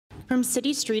From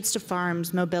city streets to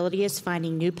farms, mobility is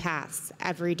finding new paths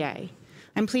every day.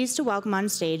 I'm pleased to welcome on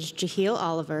stage Jehiel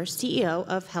Oliver, CEO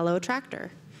of Hello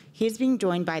Tractor. He is being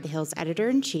joined by the Hill's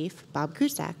editor-in-chief, Bob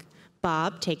Cusack.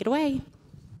 Bob, take it away.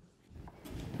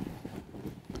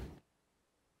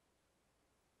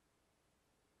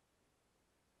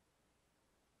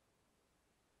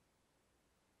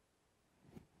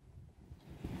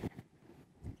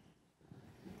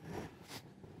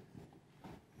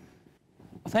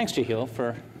 Thanks, Jehiel,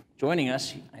 for joining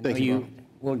us. I know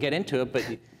we'll get into it, but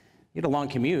you had a long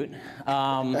commute.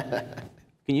 Can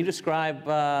you describe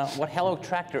what Hello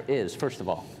Tractor is, first of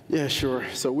all? Yeah, sure.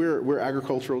 So we're an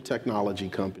agricultural technology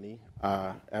company.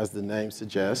 As the name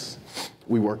suggests,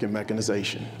 we work in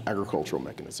mechanization, agricultural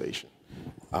mechanization.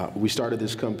 We started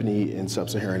this company in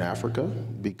sub-Saharan Africa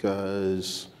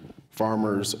because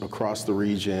farmers across the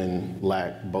region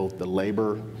lack both the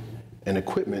labor and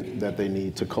equipment that they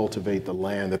need to cultivate the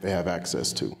land that they have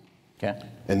access to. Okay.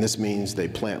 And this means they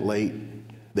plant late,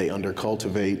 they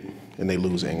undercultivate, and they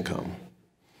lose income.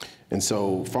 And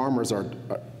so farmers are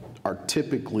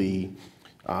typically,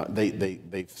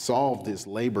 they've solved this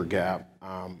labor gap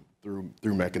through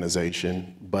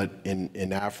mechanization, but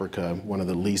in Africa, one of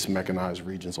the least mechanized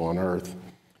regions on earth,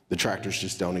 the tractors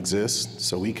just don't exist.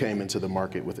 So we came into the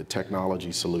market with a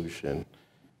technology solution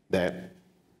that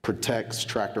protects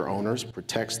tractor owners,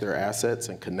 protects their assets,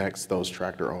 and connects those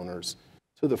tractor owners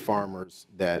to the farmers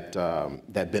that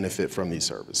benefit from these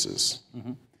services.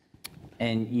 Mm-hmm.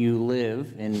 And you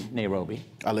live in Nairobi.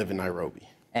 I live in Nairobi.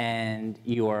 And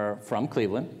you are from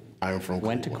Cleveland. I am from Cleveland.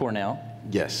 Went to Cornell.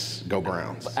 Yes, go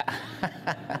Browns.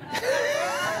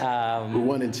 We're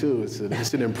 1 and 2.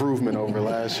 It's an improvement over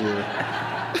last year.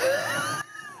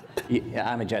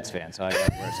 I'm a Jets fan, so I got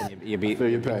worse, and you beat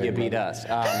us.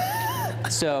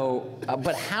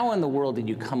 But how in the world did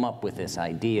you come up with this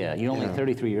idea? You're only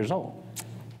 33 years old.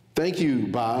 Thank you,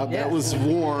 Bob. Yes. That was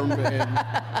warm, and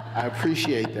I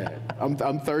appreciate that.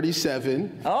 I'm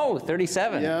 37. Oh,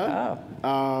 37. Yeah.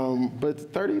 Oh.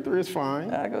 But 33 is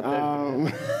fine. I go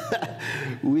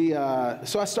 33.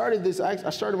 So I started this. I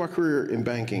started my career in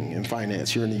banking and finance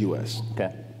here in the U.S.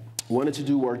 Okay. Wanted to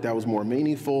do work that was more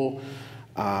meaningful.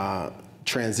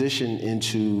 Transition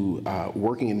into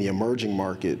working in the emerging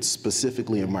markets,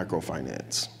 specifically in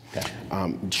microfinance. Okay.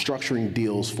 Structuring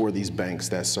deals for these banks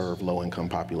that serve low-income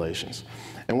populations.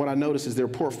 And what I noticed is their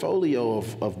portfolio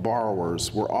of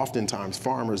borrowers were oftentimes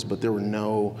farmers, but there were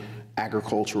no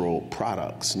agricultural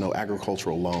products, no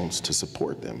agricultural loans to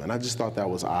support them. And I just thought that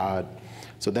was odd.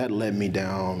 So that led me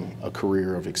down a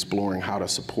career of exploring how to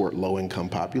support low-income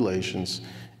populations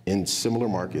in similar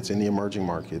markets, in the emerging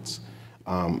markets,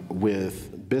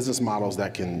 with business models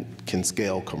that can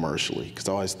scale commercially, because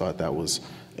I always thought that was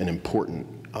an important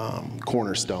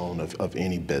cornerstone of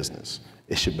any business.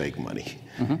 It should make money.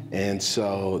 Mm-hmm. And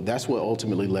so that's what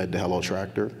ultimately led to Hello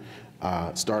Tractor.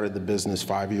 Started the business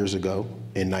 5 years ago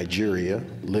in Nigeria,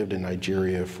 lived in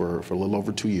Nigeria for a little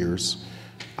over 2 years.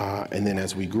 And then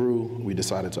as we grew, we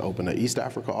decided to open an East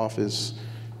Africa office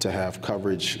to have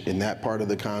coverage in that part of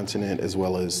the continent, as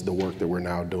well as the work that we're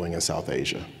now doing in South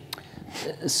Asia.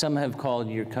 Some have called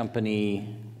your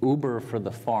company Uber for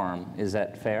the farm. Is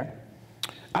that fair?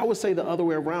 I would say the other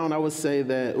way around. I would say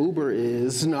that Uber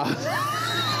is no.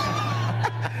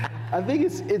 I think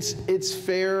it's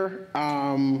fair.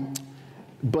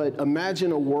 But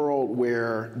imagine a world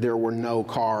where there were no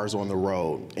cars on the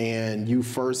road, and you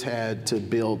first had to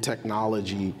build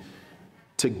technology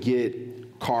to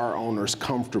get car owners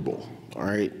comfortable, all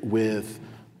right, with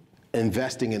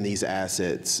investing in these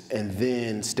assets. And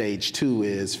then stage 2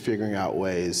 is figuring out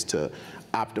ways to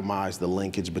optimize the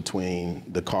linkage between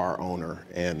the car owner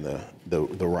and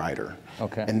the rider.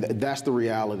 Okay. And that's the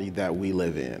reality that we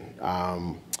live in.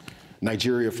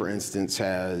 Nigeria, for instance,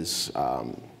 has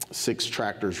 6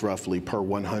 tractors roughly per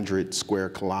 100 square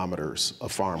kilometers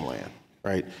of farmland,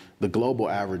 right? The global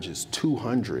average is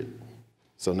 200.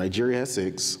 So Nigeria has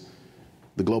 6,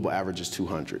 the global average is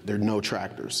 200. There are no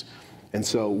tractors. And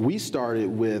so we started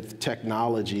with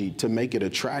technology to make it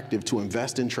attractive to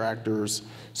invest in tractors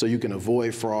so you can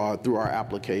avoid fraud through our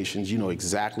applications. You know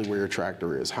exactly where your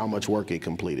tractor is, how much work it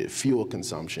completed, fuel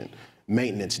consumption,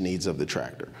 maintenance needs of the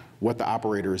tractor, what the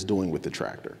operator is doing with the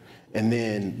tractor. And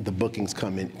then the bookings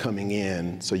coming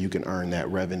in so you can earn that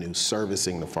revenue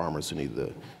servicing the farmers who need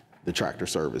the tractor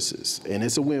services. And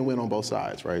it's a win-win on both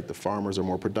sides, right? The farmers are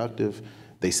more productive,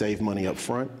 they save money up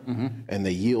front, and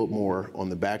they yield more on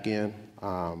the back end.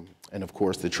 And of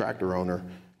course, the tractor owner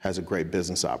has a great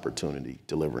business opportunity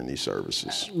delivering these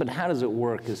services. But how does it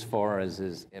work as far as,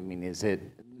 is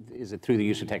Is it through the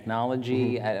use of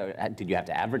technology? Did you have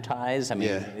to advertise? I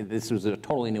mean, this was a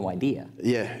totally new idea.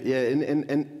 Yeah,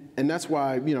 and that's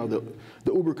why, you know, the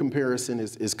Uber comparison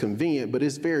is convenient, but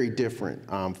it's very different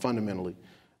fundamentally.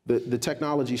 The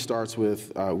technology starts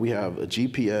with, we have a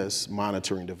GPS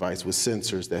monitoring device with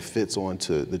sensors that fits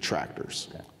onto the tractors,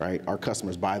 right? Our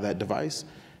customers buy that device,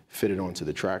 fit it onto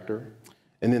the tractor,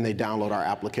 and then they download our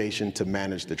application to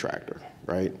manage the tractor,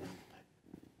 right?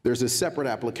 There's a separate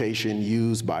application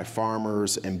used by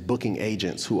farmers and booking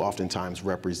agents who oftentimes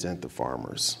represent the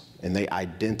farmers. And they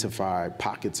identify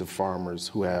pockets of farmers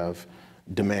who have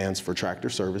demands for tractor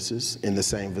services in the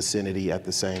same vicinity at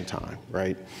the same time,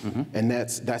 right? And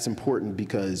that's important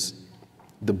because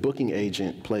the booking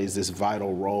agent plays this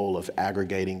vital role of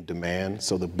aggregating demand,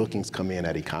 so the bookings come in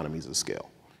at economies of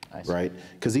scale, right?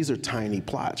 Because these are tiny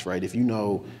plots, right? If you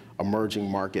know emerging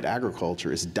market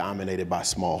agriculture is dominated by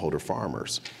smallholder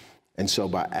farmers. And so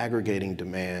by aggregating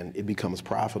demand, it becomes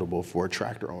profitable for a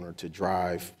tractor owner to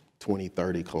drive 20,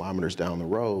 30 kilometers down the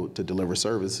road to deliver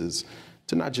services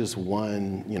to not just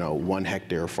one, you know, 1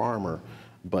 hectare farmer,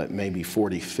 but maybe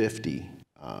 40, 50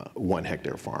 1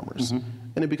 hectare farmers. And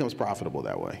it becomes profitable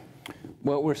that way.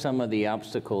 What were some of the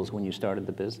obstacles when you started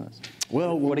the business?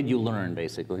 Well, what did you learn,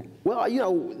 basically? Well, you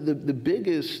know, the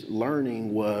biggest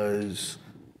learning was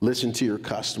listen to your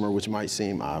customer, which might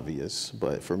seem obvious,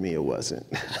 but for me it wasn't.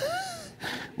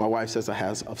 My wife says I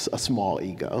have a small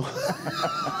ego.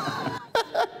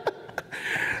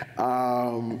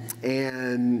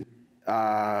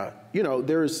 You know,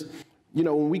 there's, you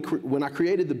know, when I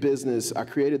created the business,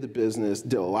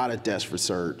 did a lot of desk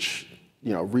research,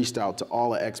 you know, reached out to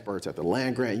all the experts at the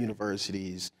land-grant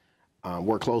universities,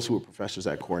 worked closely with professors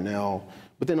at Cornell,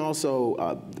 but then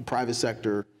also the private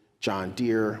sector, John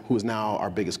Deere, who is now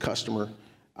our biggest customer,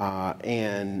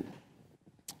 and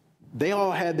they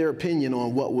all had their opinion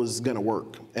on what was gonna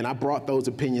work. And I brought those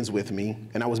opinions with me,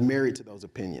 and I was married to those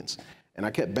opinions. And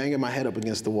I kept banging my head up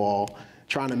against the wall,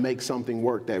 trying to make something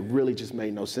work that really just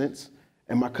made no sense.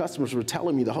 And my customers were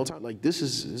telling me the whole time, like, this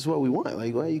is what we want.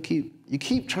 Like, well, you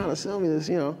keep trying to sell me this,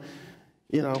 you know.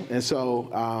 And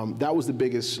so that was the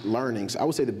biggest learnings. I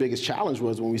would say the biggest challenge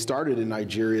was when we started in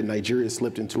Nigeria. Nigeria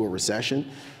slipped into a recession,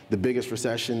 the biggest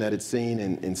recession that it's seen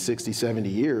in 60, 70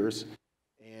 years.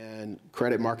 And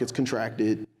credit markets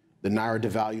contracted, the Naira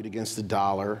devalued against the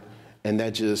dollar, and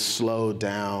that just slowed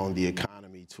down the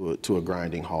economy to a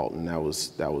grinding halt. And that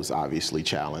was obviously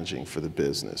challenging for the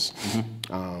business,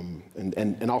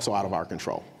 and also out of our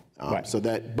control.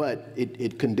 But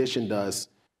it conditioned us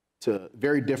to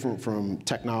very different from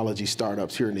technology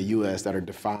startups here in the US that are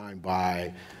defined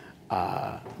by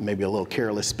maybe a little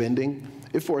careless spending.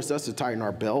 It forced us to tighten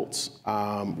our belts.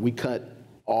 We cut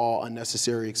all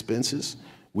unnecessary expenses.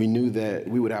 We knew that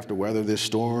we would have to weather this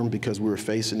storm because we were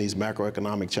facing these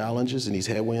macroeconomic challenges and these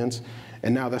headwinds.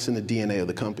 And now that's in the DNA of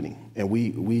the company. And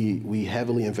we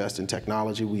heavily invest in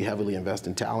technology, we heavily invest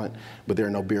in talent, but there are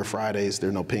no beer Fridays, there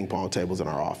are no ping pong tables in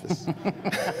our office.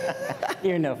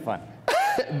 You're no fun.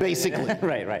 Basically.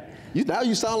 Right. Now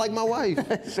you sound like my wife.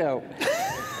 So,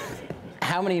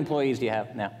 how many employees do you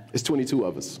have now? It's 22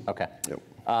 of us. Okay. Yep.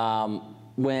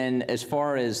 As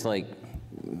far as like,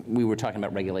 we were talking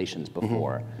about regulations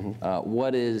before,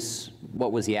 what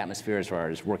was the atmosphere as far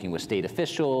as working with state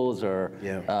officials or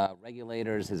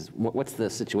regulators? What's the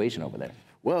situation over there?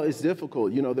 Well, it's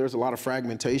difficult. You know, there's a lot of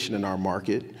fragmentation in our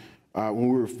market. When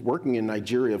we were working in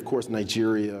Nigeria, of course,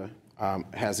 Nigeria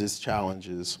has its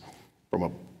challenges from a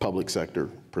public sector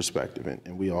perspective,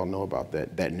 and we all know about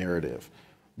that narrative.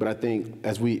 But I think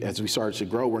as we started to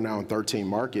grow, we're now in 13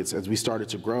 markets. As we started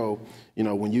to grow, you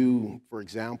know, for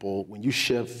example, when you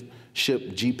ship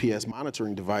GPS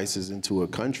monitoring devices into a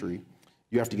country,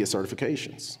 you have to get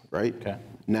certifications, right? Okay.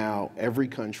 Now, every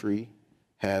country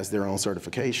has their own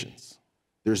certifications.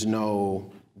 There's no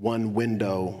one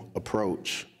window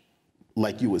approach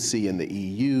like you would see in the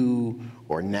EU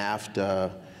or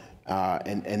NAFTA.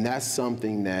 And that's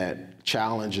something that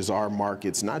challenges our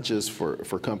markets, not just for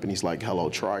companies like Hello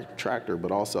Tractor,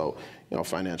 but also, you know,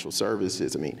 financial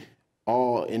services. I mean,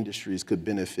 all industries could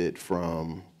benefit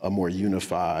from a more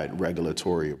unified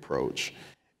regulatory approach.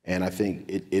 And I think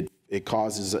it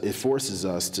forces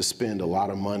us to spend a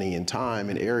lot of money and time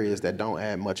in areas that don't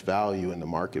add much value in the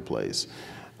marketplace.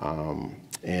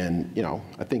 And, you know,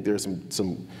 I think there's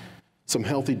some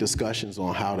healthy discussions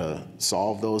on how to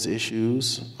solve those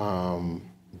issues,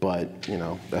 but you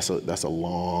know that's a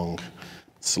long,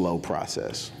 slow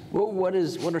process. Well, what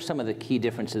are some of the key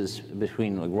differences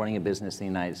between like, running a business in the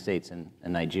United States and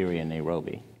Nigeria and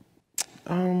Nairobi?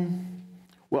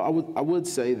 Well, I would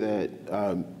say that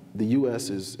the U.S.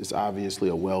 is obviously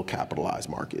a well-capitalized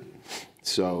market.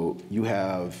 So you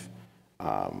have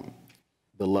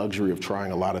the luxury of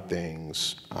trying a lot of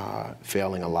things,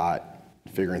 failing a lot,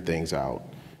 figuring things out.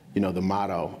 You know, the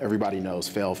motto, everybody knows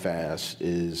fail fast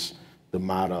is the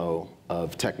motto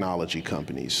of technology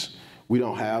companies. We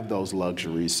don't have those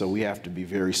luxuries, so we have to be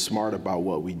very smart about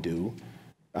what we do.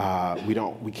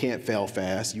 We can't fail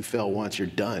fast. You fail once, you're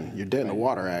done. You're dead in the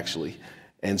water, actually.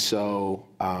 And so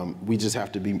we just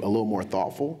have to be a little more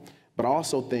thoughtful. But I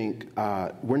also think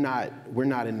we're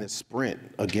not in this sprint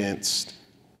against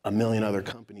a million other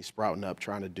companies sprouting up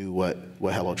trying to do what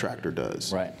Hello Tractor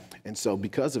does. Right. And so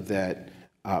because of that,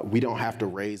 we don't have to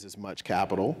raise as much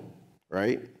capital,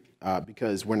 right?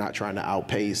 Because we're not trying to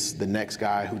outpace the next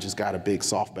guy who just got a big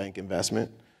SoftBank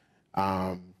investment.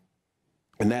 And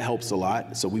that helps a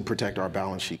lot. So we protect our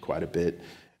balance sheet quite a bit.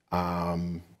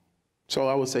 So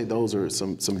I would say those are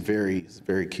some very,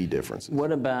 very key differences.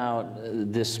 What about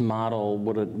this model?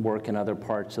 Would it work in other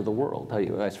parts of the world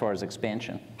as far as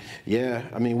expansion? Yeah,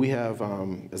 I mean, we have,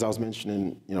 as I was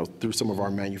mentioning, you know, through some of our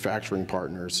manufacturing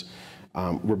partners,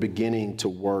 we're beginning to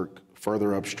work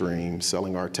further upstream,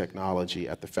 selling our technology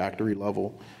at the factory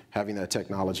level, having that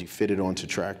technology fitted onto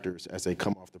tractors as they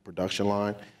come off the production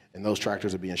line. And those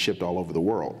tractors are being shipped all over the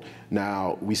world.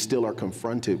 Now, we still are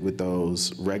confronted with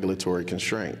those regulatory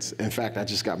constraints. In fact, I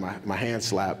just got my hand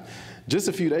slapped just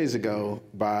a few days ago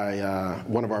by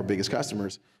one of our biggest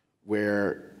customers,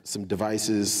 where some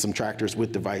devices, some tractors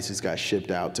with devices got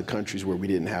shipped out to countries where we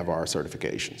didn't have our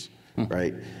certifications,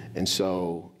 right? And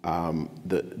so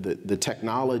the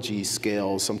technology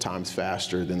scales sometimes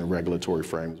faster than the regulatory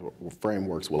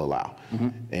frameworks will allow.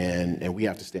 And we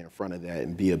have to stay in front of that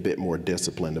and be a bit more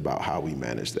disciplined about how we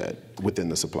manage that within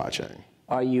the supply chain.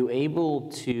 Are you able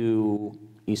to,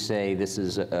 you say this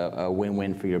is a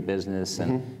win-win for your business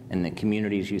and the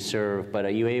communities you serve, but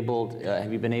are you able,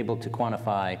 have you been able to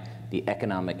quantify the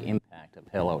economic impact of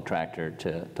Hello Tractor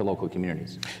to local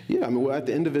communities? Yeah, I mean, well, at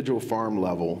the individual farm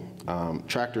level,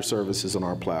 tractor services on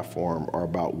our platform are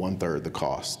about 1/3 the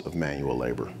cost of manual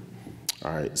labor.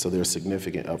 All right, so there's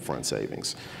significant upfront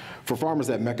savings. For farmers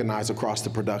that mechanize across the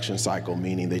production cycle,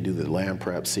 meaning they do the land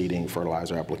prep, seeding,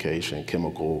 fertilizer application,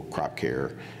 chemical, crop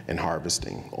care, and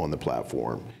harvesting on the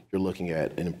platform, you're looking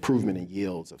at an improvement in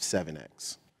yields of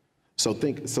 7x. So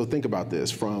think about this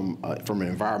from an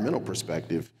environmental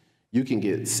perspective. You can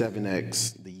get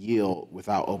 7x the yield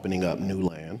without opening up new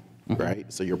land,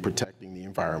 right? So you're protecting the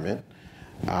environment.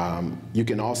 You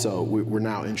can also, we're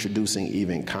now introducing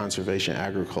even conservation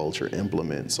agriculture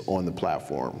implements on the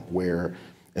platform where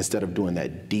instead of doing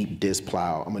that deep disc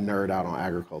plow, I'm a nerd out on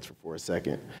agriculture for a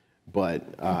second, but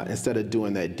instead of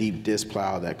doing that deep disc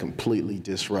plow that completely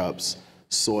disrupts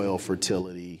soil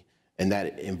fertility and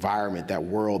that environment, that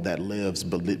world that lives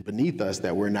beneath us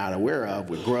that we're not aware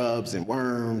of with grubs and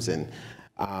worms, and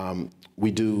we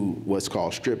do what's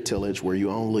called strip tillage, where you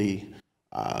only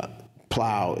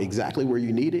plow exactly where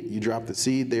you need it, you drop the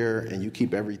seed there, and you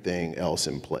keep everything else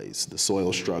in place, the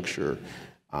soil structure,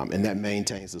 and that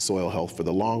maintains the soil health for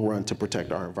the long run to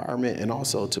protect our environment and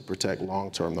also to protect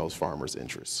long-term those farmers'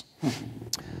 interests.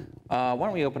 Why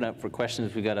don't we open up for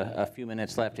questions? We've got a few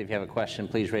minutes left. If you have a question,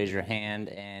 please raise your hand.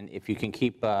 And if you can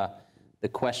keep the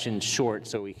questions short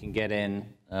so we can get in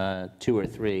 2 or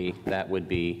 3, that would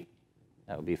be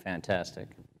fantastic.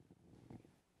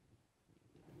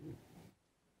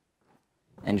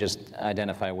 And just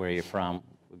identify where you're from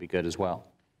would be good as well.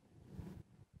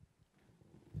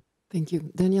 Thank you.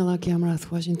 Daniela Kamrath,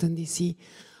 Washington, D.C.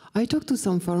 I talked to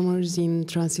some farmers in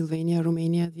Transylvania,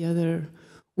 Romania the other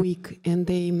week, and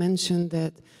they mentioned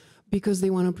that because they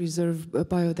want to preserve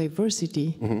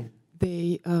biodiversity,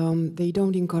 they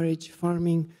don't encourage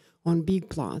farming on big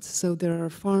plots. So there are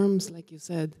farms, like you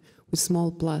said, with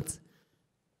small plots.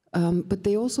 But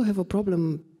they also have a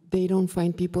problem. They don't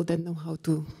find people that know how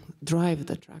to drive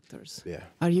the tractors. Yeah.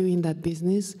 Are you in that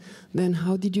business? Then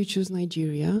how did you choose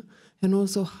Nigeria? And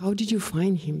also, how did you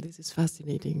find him? This is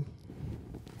fascinating.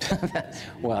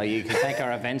 Well, you can thank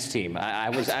our events team.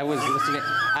 I was listening.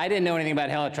 I didn't know anything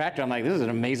about Hello Tractor. I'm like, this is an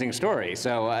amazing story.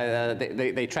 So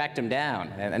they tracked him down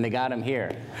and they got him here.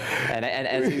 And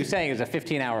as you were saying, it's a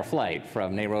 15-hour flight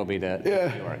from Nairobi to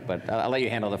New York. But I'll let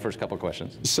you handle the first couple of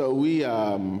questions. So we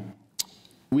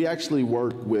actually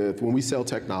work with, when we sell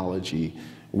technology,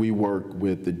 we work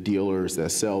with the dealers that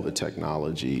sell the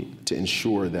technology to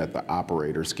ensure that the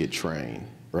operators get trained,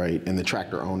 right? And the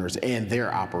tractor owners and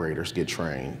their operators get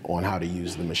trained on how to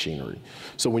use the machinery.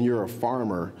 So when you're a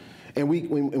farmer, and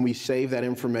we save that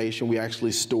information, we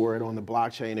actually store it on the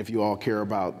blockchain. If you all care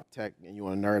about tech and you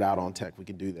want to nerd out on tech, we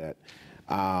can do that.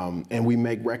 And we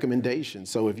make recommendations.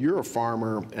 So if you're a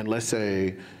farmer, and let's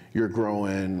say you're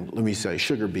growing, let me say,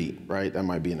 sugar beet, right? That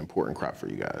might be an important crop for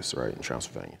you guys, right, in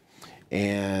Transylvania.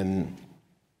 And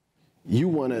you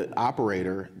want an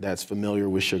operator that's familiar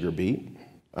with sugar beet.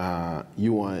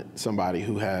 You want somebody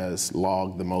who has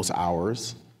logged the most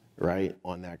hours, right,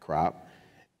 on that crop.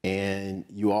 And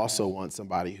you also want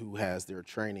somebody who has their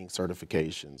training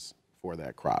certifications for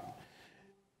that crop.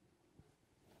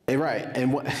 And right,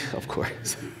 and what, of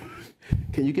course,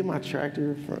 can you get my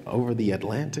tractor from over the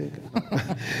Atlantic?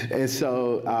 And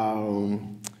so,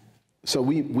 so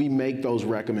we make those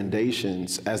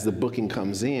recommendations. As the booking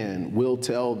comes in, we'll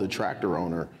tell the tractor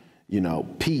owner, you know,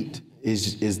 Pete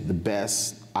is the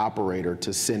best operator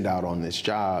to send out on this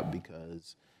job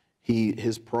because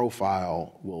his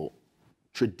profile will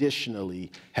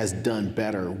traditionally has done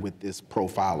better with this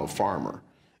profile of farmer.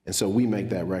 And so we make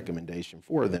that recommendation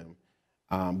for them.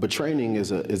 But training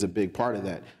is a big part of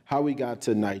that. How we got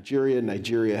to Nigeria,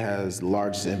 Nigeria has the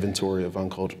largest inventory of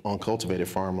uncultivated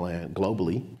farmland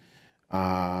globally.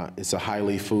 It's a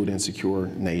highly food insecure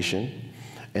nation.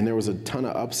 And there was a ton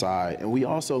of upside. And we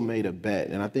also made a bet,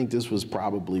 and I think this was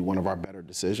probably one of our better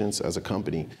decisions as a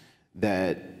company,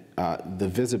 that the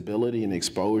visibility and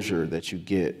exposure that you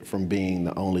get from being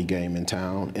the only game in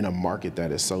town in a market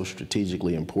that is so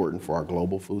strategically important for our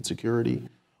global food security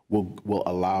will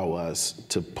allow us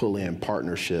to pull in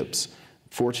partnerships,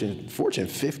 Fortune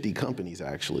 50 companies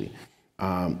actually,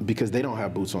 because they don't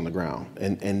have boots on the ground,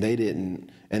 and they didn't,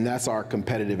 and that's our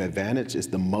competitive advantage. It's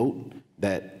the moat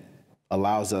that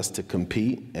allows us to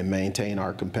compete and maintain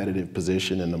our competitive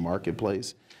position in the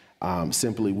marketplace.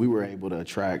 Simply, we were able to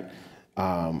attract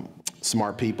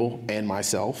smart people and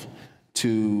myself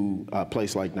to a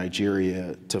place like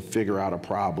Nigeria to figure out a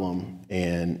problem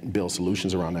and build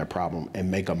solutions around that problem and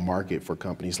make a market for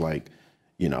companies like,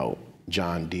 you know,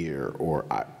 John Deere or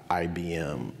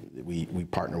IBM. We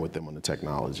partner with them on the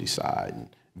technology side and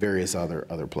various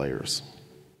other players.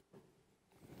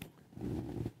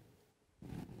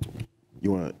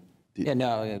 You want to? Yeah,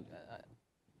 no.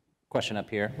 Question up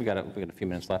here. We got a few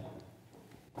minutes left.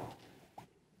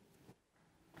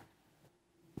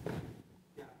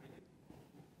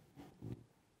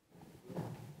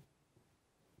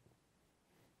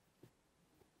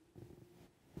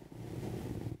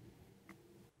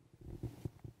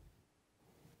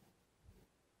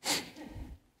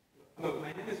 Hello,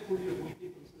 my name is Julio from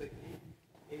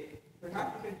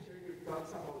perhaps you can share your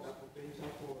thoughts about the potential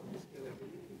for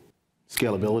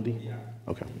scalability. Scalability? Yeah.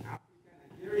 Okay. In Africa,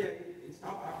 Nigeria, in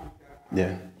South Africa,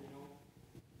 Yeah.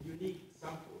 Unique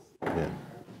samples.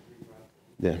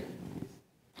 Yeah.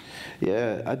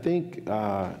 Yeah, I think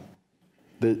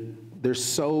there's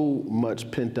so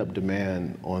much pent-up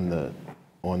demand on the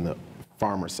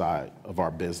farmer side of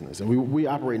our business. And we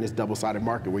operate in this double-sided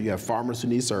market where you have farmers who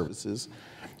need services,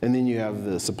 and then you have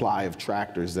the supply of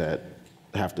tractors that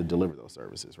have to deliver those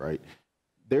services, right?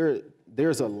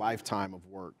 There's a lifetime of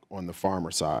work on the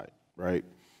farmer side, right?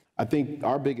 I think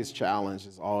our biggest challenge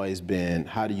has always been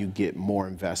how do you get more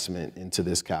investment into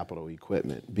this capital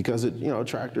equipment? Because a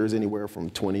tractor is anywhere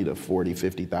from $20,000 to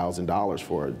 $40,000, $50,000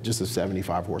 for just a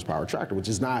 75 horsepower tractor, which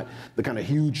is not the kind of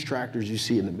huge tractors you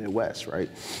see in the Midwest, right?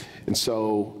 And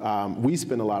so we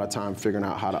spend a lot of time figuring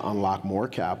out how to unlock more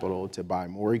capital to buy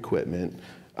more equipment.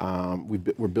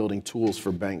 We're building tools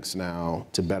for banks now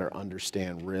to better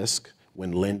understand risk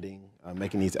when lending,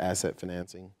 making these asset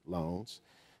financing loans.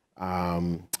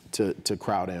 To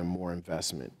crowd in more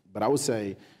investment. But I would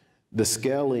say the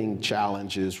scaling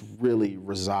challenges really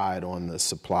reside on the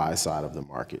supply side of the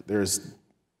market. There's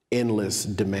endless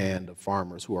demand of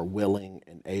farmers who are willing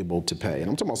and able to pay. And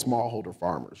I'm talking about smallholder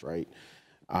farmers, right,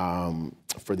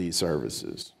 for these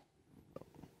services.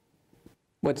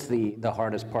 What's the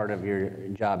hardest part of your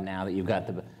job now that you've got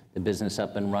the business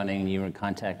up and running, you're in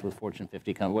contact with Fortune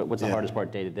 50 companies? What's the hardest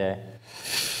part day to day?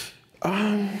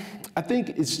 I think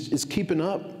it's keeping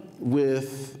up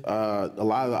with a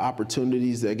lot of the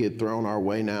opportunities that get thrown our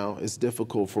way now. It's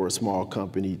difficult for a small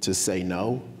company to say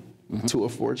no to a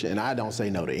Fortune, and I don't say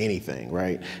no to anything,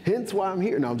 right? Hence why I'm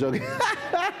here. No, I'm joking.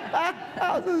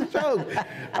 That was just a joke.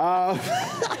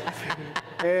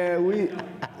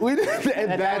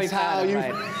 And that's how you.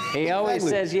 Right. He always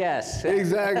says yes.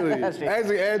 Exactly.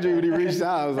 Actually, Andrew, when he reached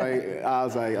out, I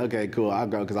was like, okay, cool, I'll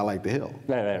go because I like the hill.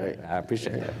 Right. I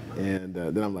appreciate it. And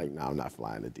then I'm like, no, I'm not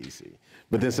flying to DC.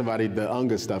 But then the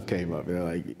UNGA stuff came up. They're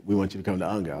like, we want you to come to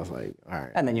UNGA. I was like, all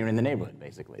right. And then you're in the neighborhood,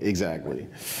 basically. Exactly.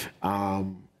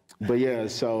 But yeah,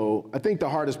 so I think the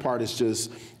hardest part is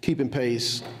just keeping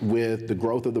pace with the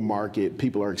growth of the market.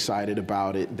 People are excited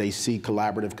about it. They see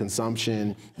collaborative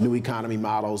consumption, new economy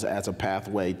models as a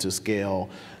pathway to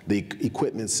scale the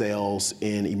equipment sales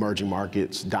in emerging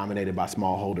markets dominated by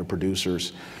smallholder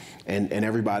producers. And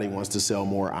everybody wants to sell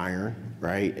more iron,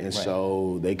 right? And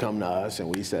so they come to us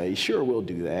and we say, sure, we'll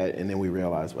do that. And then we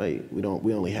realize, wait, we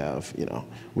only have,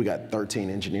 we got 13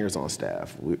 engineers on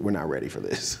staff. We're not ready for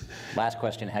this. Last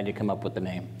question, how'd you come up with the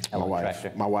name? Hello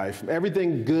Tractor? My wife.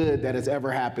 Everything good that has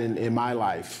ever happened in my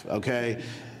life, okay?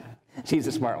 She's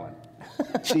a smart one.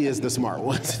 She is the smart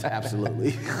one,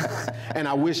 absolutely. And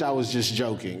I wish I was just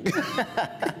joking.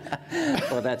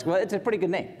 Well, it's a pretty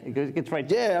good name. It's right.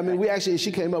 Yeah, I mean,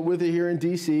 she came up with it here in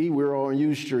D.C. We're on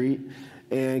U Street,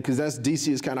 and because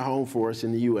D.C. is kind of home for us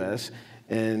in the U.S.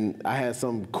 And I had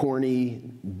some corny,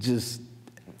 just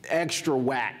extra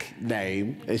whack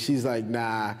name, and she's like,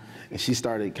 nah. And she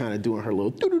started kind of doing her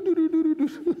little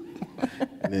doo-doo-doo-doo-doo-doo.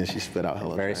 And then she spit out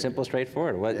Hello Very Tractor. simple,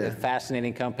 straightforward. What a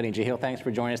fascinating company. Jehiel, thanks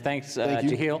for joining us. Thanks, Thank you.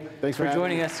 Jehiel, Thanks for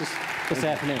joining having us this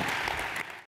afternoon.